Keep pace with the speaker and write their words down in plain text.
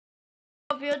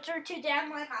Filter to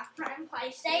download my friend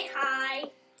play. Say hi.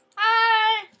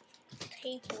 Hi,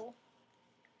 people.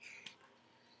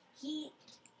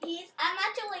 I'm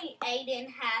actually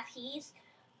 8.5. He's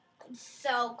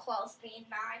so close being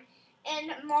 9.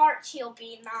 In March he'll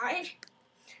be 9.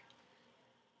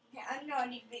 Yeah, I'm not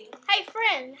even. Hey,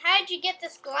 friend, how'd you get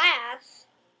this glass?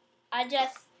 I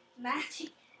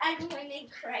went in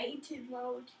creative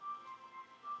mode.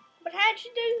 But how'd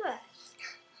you do that?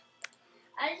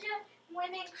 I just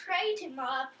went in creative mode.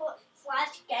 I put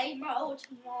 /game mode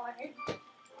 1.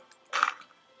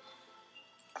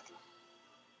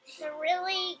 So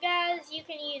really, guys, you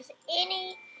can use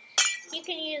anything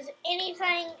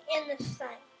in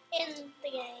the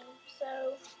game.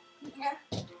 So Yeah.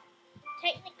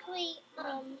 technically,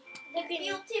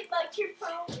 Built-in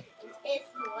microphone is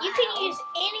loud. you can use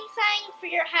anything for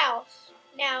your house.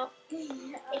 Now,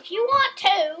 if you want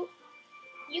to,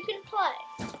 you can play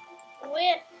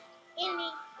with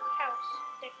any house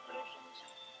decorations.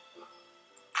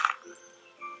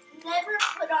 Never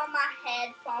put on my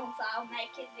headphones while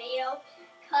making video,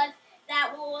 because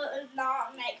that will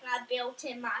not make my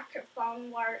built-in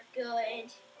microphone work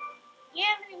good. You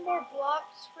have any more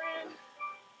blocks, friend?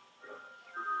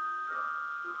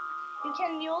 You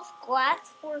can use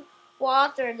glass for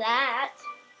water that.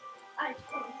 I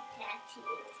think that's it.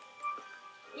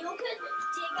 You could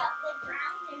dig up the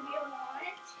ground if you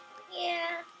want.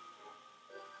 Yeah.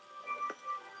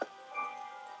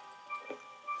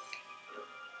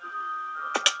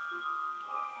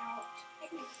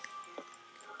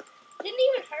 Didn't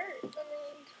even hurt. I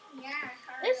mean, Yeah, it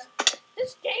hurt.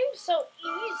 this game's so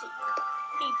easy,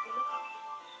 people.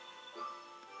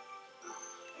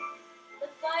 The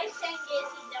funny thing is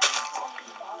he doesn't call me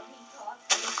Bob, he calls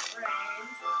me friend.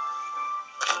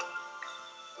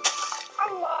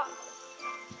 A lot.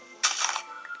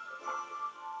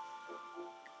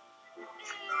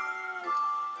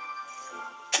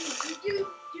 Do.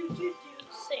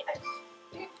 6.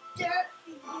 Dirty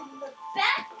in the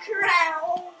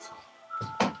background.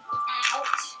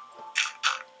 Ouch.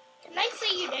 Can they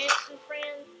see you dancing,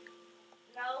 friend?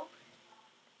 No.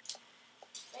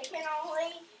 They can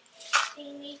only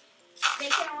see me. They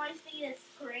can only see the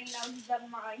screen of the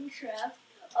Minecraft.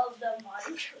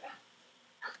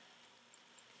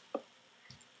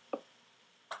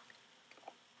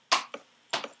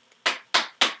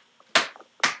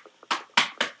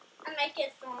 I make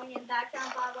a song in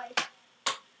background, by the way.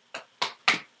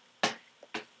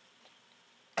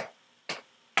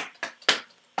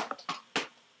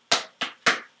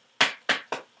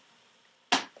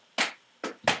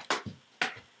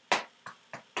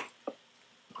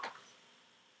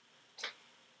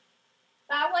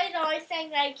 By the way, the only thing,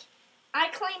 like, I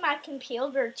cleaned my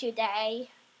computer today.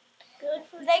 Good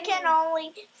for They you. can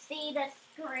only see the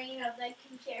screen of the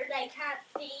computer. They can't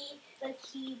see the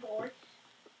keyboard.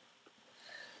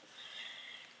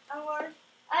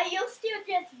 I used to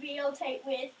just videotape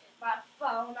with my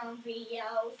phone on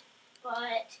videos,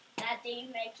 but that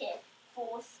didn't make it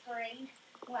full screen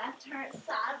when I turned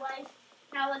sideways.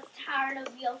 And I was tired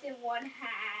of using one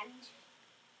hand.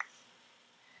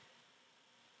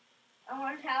 I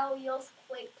learned how to use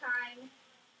QuickTime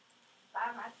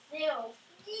by myself.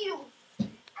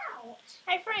 Ouch.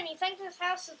 Hey, friend, you think this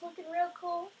house is looking real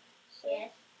cool?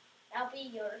 Yes, that'll be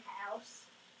your house.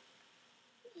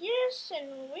 Yes, and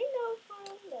we know,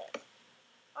 friend, that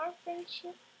our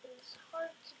friendship is hard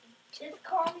to beat. Just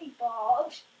call me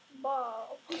Bob.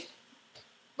 Bob.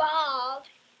 Bob.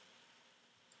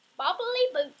 Bobbly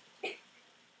boot.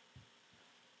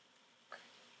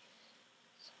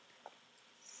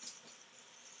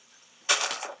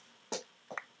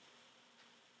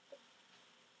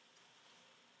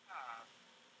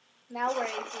 Now where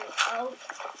is it? Oh.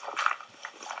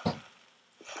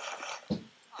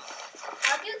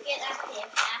 How do you get a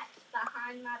pickaxe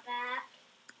behind my back?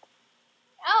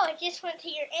 Oh, it just went to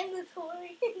your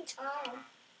inventory. Oh.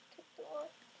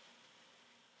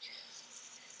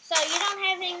 So you don't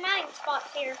have any mining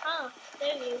spots here, huh? Do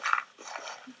you?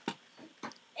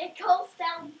 It goes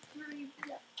down 3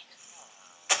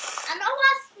 blocks. I know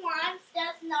why slimes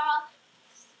does not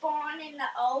spawn in the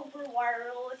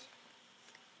overworld.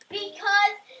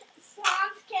 Because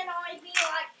slimes can only be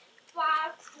like 5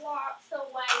 blocks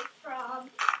away from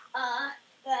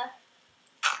the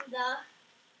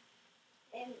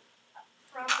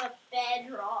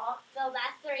bedrock. So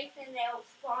that's the reason they'll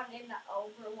spawn in the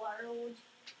overworld.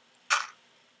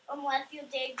 Unless you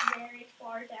dig very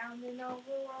far down in the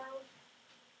overworld.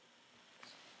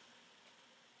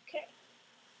 Okay.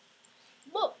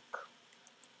 Book.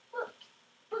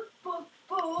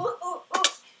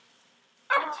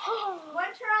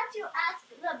 One try to ask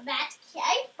the the best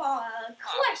cake for a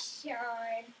question.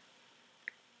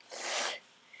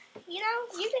 You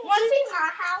know, you can. Want to see my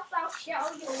house? I'll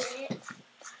show you it.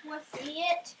 Want to see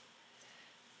it?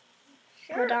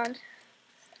 Sure. Hold on.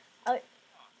 Oh,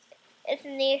 it's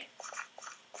near.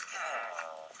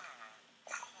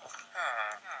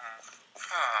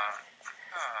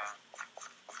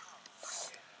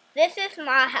 This is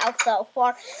my house so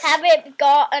far. Haven't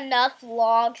got enough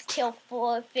logs to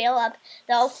fill up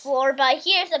the floor, but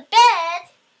here's a bed.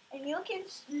 And you can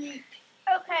sleep.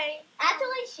 Okay.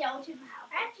 Actually, show to my house.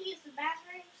 I have to use the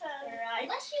bathroom, so Right.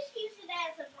 let's just use it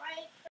as a break.